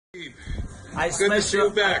Good to see you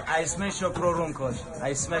back. I smash your pro room, coach.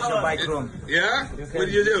 I smash your bike room. Yeah? What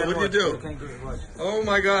do you do? What do you do? Oh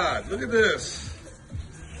my God! Look at this.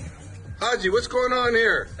 Haji, what's going on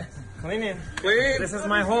here? Cleaning. Clean? This is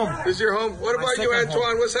my home. This is your home? What about you, Antoine?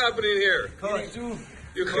 Home. What's happening here?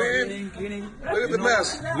 You cleaning? Cleaning. Look at the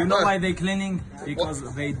mess. You know why they cleaning? Because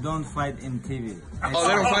they don't fight in TV. Oh,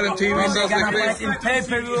 they don't fight on TV? When they gonna fight in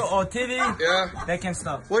pay-per-view or TV, yeah, they can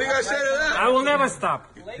stop. What do you guys say to that? I will never stop.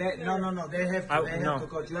 No. They have to. They have to,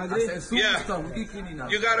 coach. You agree? Yeah.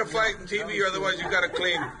 You gotta fight in TV, otherwise you gotta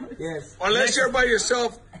clean. Yes. Unless you're by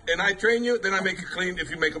yourself and I train you, then I make you clean if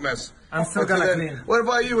you make a mess. I'm still gonna clean. What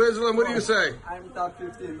about you, Islam? What do you say? I'm top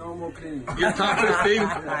 15, no more cleaning. You're top 15?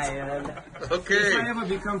 Okay. If I ever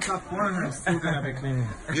become top 4, I'm still gonna be cleaning.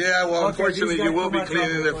 Yeah, well, unfortunately, you will be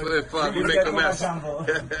cleaning if you make a mess.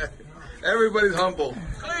 Everybody's humble.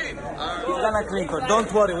 Clean. He's gonna clean, coach.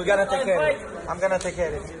 Don't worry, we're gonna take care of it. I'm gonna take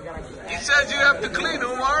care of it. He says you have to clean,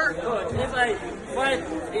 Umar. Coach, if I fight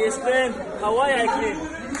ESPN, why I clean?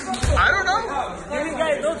 I don't know. You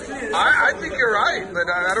guys don't clean. I think you're right, but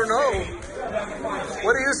I don't know.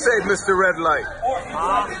 What do you say, Mr. Red Light?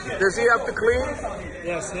 Does he have to clean?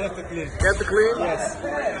 Yes, you have to clean. You have to clean? Yes.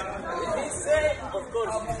 If he say, of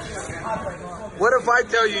course. What if I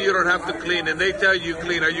tell you don't have to clean and they tell you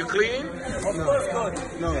clean? Are you clean? Of course, coach.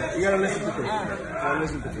 No, you gotta listen to people.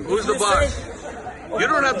 Who's the boss? You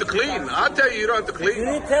don't have to clean. I'll tell you don't have to clean. You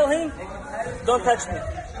need to tell him, don't touch me.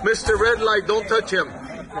 Mr. Red Light, don't touch him.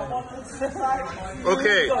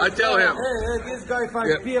 Okay, I tell him. Hey, this guy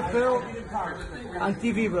fights PFL on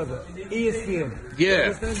TV, brother. ESPN.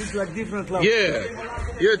 Yeah. It's like different level. Yeah.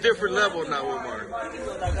 You're a different level now, Umar.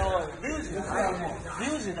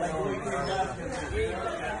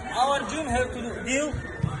 Our dream have to deal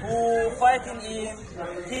who fighting in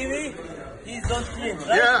TV is don't clean, right?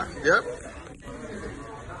 Yeah, yep.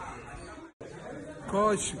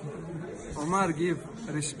 Coach, Umar give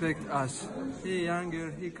respect us. He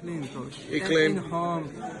younger, he clean, coach. He clean. In home,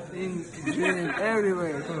 in gym,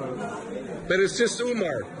 everywhere, coach. But it's just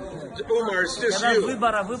Umar. Umar, it's just you.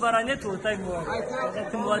 Выбора нету, так вот.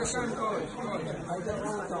 Ты младший.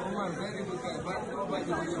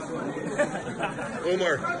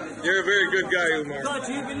 Umar, you're a very good guy, Umar. Coach,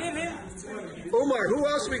 you believe him? Umar, who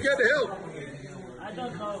else we get to help? I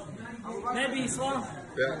don't know. Maybe Islam.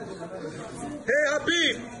 Yeah. Hey,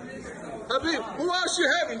 Habib, who else you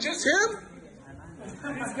having? Just him?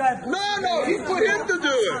 This guy. No, he put him to do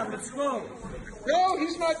it. Let's go. No,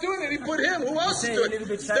 he's not doing it. He put him. Who else is doing it?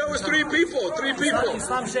 There was three people.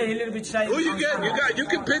 Islam say a little bit shy. Who you get? You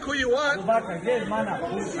can pick who you want. Abubakar, get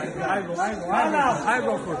I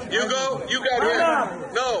go coach. You go. You got him.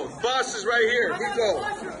 No, boss is right here. He go.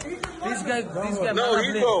 This guy. No,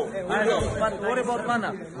 he go. But what about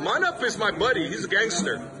Mana? Manap is my buddy. He's a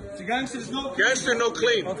gangster. Gangster, no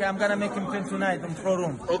clean. Okay, I'm gonna make him clean tonight in pro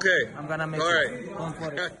room. Okay. I'm gonna make All him. right. Don't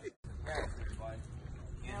worry.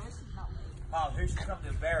 Oh, here she comes to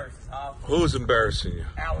embarrass us, Who's embarrassing you?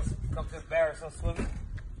 Alice comes to embarrass us swimming.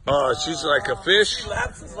 Oh, she's like a fish? She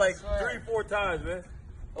laps us like 3-4 times, man.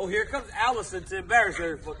 Oh, here comes Allison to embarrass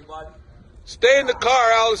every fucking body. Stay in the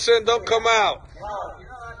car, Allison. Don't come out.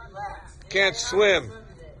 Can't swim. She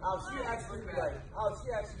actually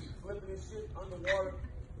flipping this shit underwater.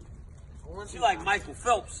 She like Michael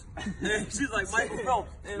Phelps. She's like Michael Phelps.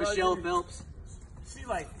 Michelle Phelps. She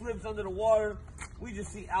like flips under the water. We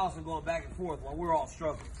just see Allison going back and forth while we're all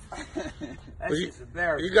struggling. That's just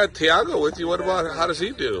embarrassing. You got Tiago with you. What about, how does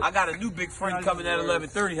he do? I got a new big friend coming at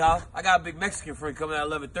 11:30, huh? I got a big Mexican friend coming at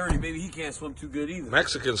 11:30. Maybe he can't swim too good either.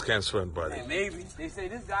 Mexicans can't swim, buddy. Hey, maybe. They say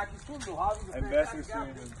this guy can swim though. How's he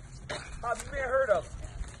How's you heard of?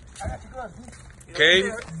 I got your guns, dude.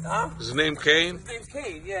 Kane? Huh? Is his name Kane? His name's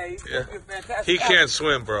Kane, yeah. He's Yeah. a fantastic He can't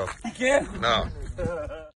swim, bro. He can't? No.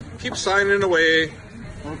 Keep signing away.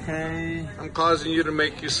 Okay. I'm causing you to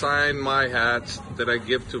make you sign my hats that I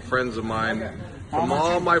give to friends of mine from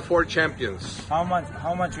all my 4 champions. How much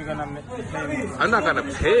you gonna pay me? I'm not gonna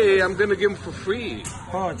pay. I'm gonna give them for free.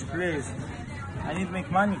 Coach, please. I need to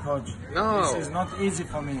make money, coach. No. This is not easy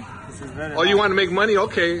for me. This is very Oh, you hard. want to make money?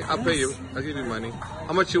 Okay, I'll pay you. I'll give you money.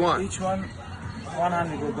 How much you want? Each one,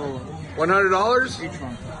 $100. $100? Each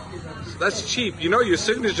one. That's cheap. You know, your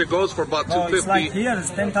signature goes for about No, it's like $250. here, it's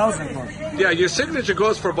 10,000, coach. Yeah, your signature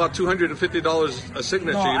goes for about $250 a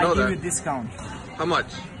signature. No, you know I give that? you discount. How much?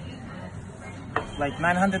 Like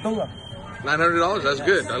 $900. $900? That's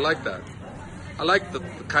good. I like that. I like the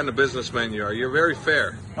kind of businessman you are. You're very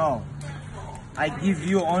fair. No. I give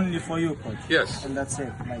you only for you, coach. Yes. And that's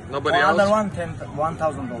it. Like, Nobody other else? one,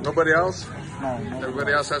 $1,000. Nobody else? No.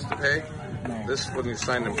 Everybody else has to pay? No. This is when you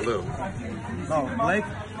sign in blue. No, Blake?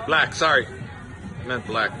 Black, sorry. Men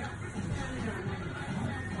black.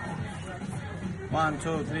 1,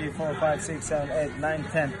 2, 3, 4, 5, 6, 7, 8, 9,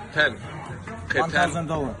 10. 10. Okay,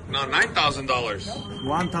 $1,000. No, $9,000.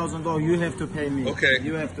 $1,000. You have to pay me. Okay.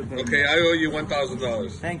 You have to pay me. Okay, I owe you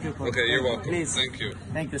 $1,000. Thank you, coach. Okay, you're welcome. Please. Thank you.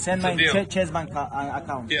 Thank you. Send It's a deal. my chess bank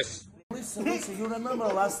account. Yes. Listen, you remember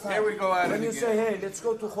last time Here we go at when it you again. say, hey, let's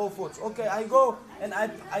go to Whole Foods. Okay, I go and I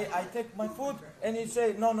take my food and you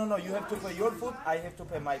say, no, you have to pay your food, I have to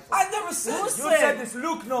pay my food. I never said You said this.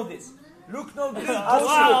 Luke know this. Luke know this. Ask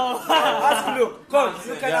Luke. Ask Luke. Coach,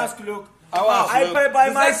 you can ask Luke. I pay by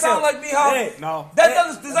Does myself. that sound like me, huh? Hey, No.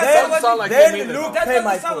 Does that sound like me? then me either, Luke That pay doesn't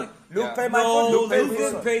my sound food. like- Luke pay my No, food. Luke pay Luke his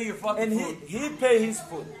didn't food. pay your fucking And food. he pay his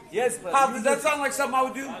food. Yes, but How does that sound like something I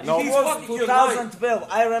would do? No. He's It was fucking you're lying. 2012.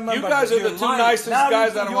 I remember. You guys this. are the two lying. nicest Now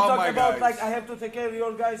guys you out of you all talk my about guys. like I have to take care of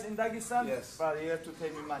your guys in Dagestan. Yes. But you have to pay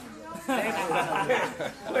me money.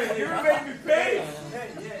 Wait, you made me pay?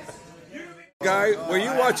 Guy, were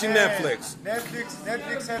you watching Netflix?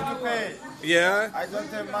 Netflix have to pay. Yeah? I don't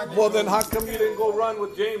have money. Well, then how come you didn't go run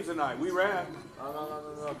with James and I? We ran.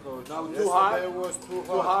 No, coach. No, too hot? Yesterday was too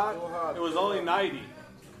Too hot? hot. It was only 90.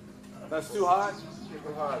 That's too hot?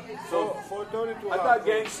 Too hot. So, 4:30 too I hot. thought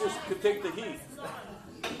gangsters could take the heat.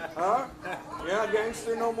 Huh? You're not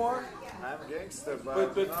gangster no more? I'm gangster,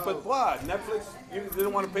 But what? Netflix? You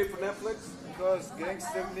didn't want to pay for Netflix? because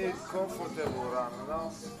gangster need comfortable run, you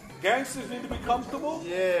know? Gangsters need to be comfortable?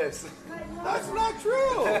 Yes. That's not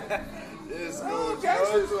true. Yes, No, coach.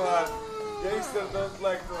 gangsters Not too hot. Gangster don't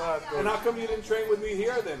like too hot, And coach. how come you didn't train with me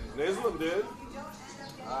here then? Islam did.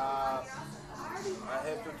 I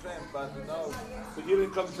have to train, but you know, But you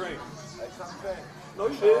didn't come train. I can't train. No,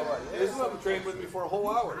 you did. Yes. Islam trained with me for a whole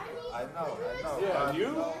hour. I know. Yeah, but and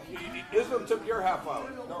you? Islam took your half hour.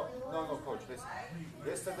 No, coach. Listen.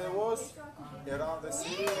 Yesterday was around the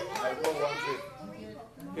city. I go one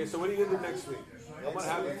trip. Okay, so what are you going to do next week? I'm going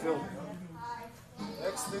to have you film.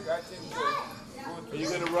 Next week, I think good. Are you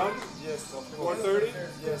going to run? Yes, of course. 4:30?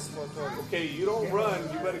 Yes, 4:30. Okay, you don't run,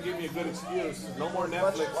 you better give me a good excuse. No more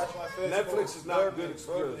Netflix. Watch my face. Netflix is not a good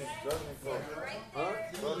excuse. Burning, coach. Huh?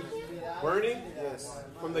 Burning. Burning? Yes.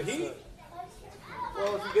 From the heat?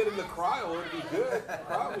 Well, if you get in the cryo, it'd be good.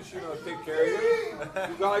 Cryo machine will take care of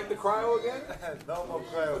you. You got like the cryo again? No more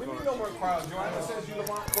cryo. What do you mean no more cryo? Joanna says you don't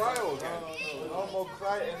want cryo again. No more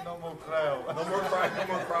cry and no more cryo. No more cryo, no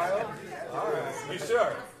more cryo? All right. You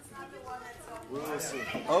sure? We will see.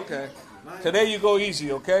 Okay. Today you go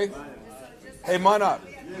easy, okay? Hey, man up.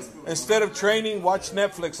 Instead of training, watch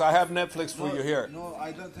Netflix. I have Netflix for you here. No,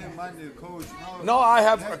 I don't have money, coach. No, I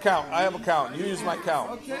have account. I have account. You use my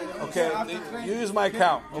account. Okay? You use my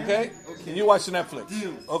account, okay? And you watch Netflix.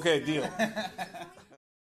 Okay, deal.